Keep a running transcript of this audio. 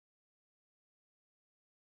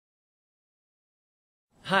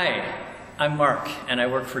Hi, I'm Mark, and I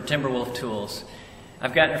work for Timberwolf Tools.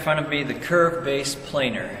 I've got in front of me the curve-based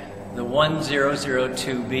planer, the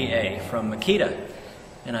 1002BA from Makita,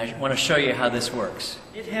 and I want to show you how this works.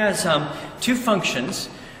 It has two functions.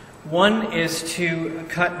 One is to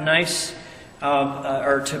cut nice,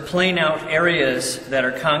 or to plane out areas that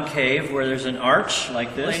are concave, where there's an arch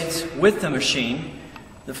like this, with the machine,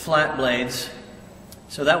 the flat blades.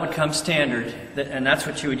 So that would come standard, and that's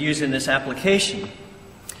what you would use in this application.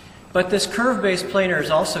 But this curve-based planer is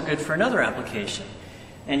also good for another application.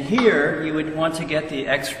 And here you would want to get the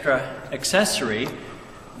extra accessory,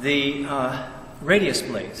 the radius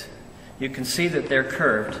blades. You can see that they're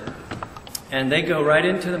curved. And they go right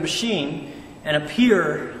into the machine and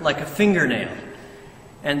appear like a fingernail.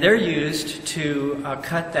 And they're used to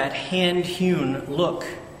cut that hand-hewn look.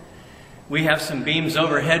 We have some beams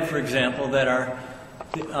overhead, for example, that are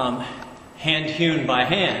hand-hewn by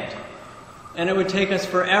hand. And it would take us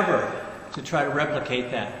forever to try to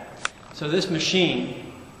replicate that. So this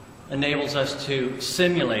machine enables us to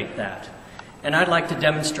simulate that. And I'd like to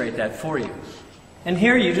demonstrate that for you. And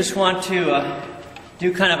here you just want to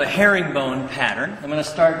do kind of a herringbone pattern. I'm going to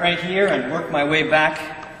start right here and work my way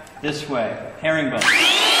back this way. Herringbone.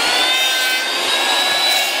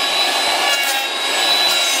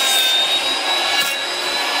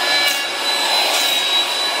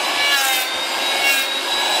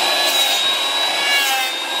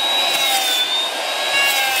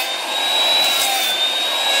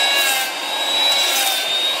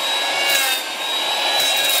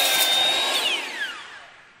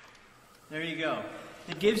 There you go.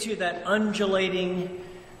 It gives you that undulating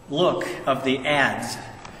look of the adze,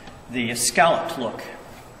 the scalloped look.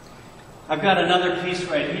 I've got another piece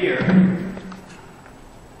right here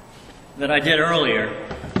that I did earlier.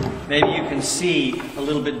 Maybe you can see a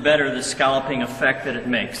little bit better the scalloping effect that it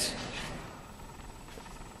makes.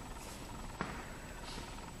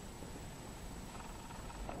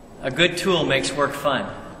 A good tool makes work fun.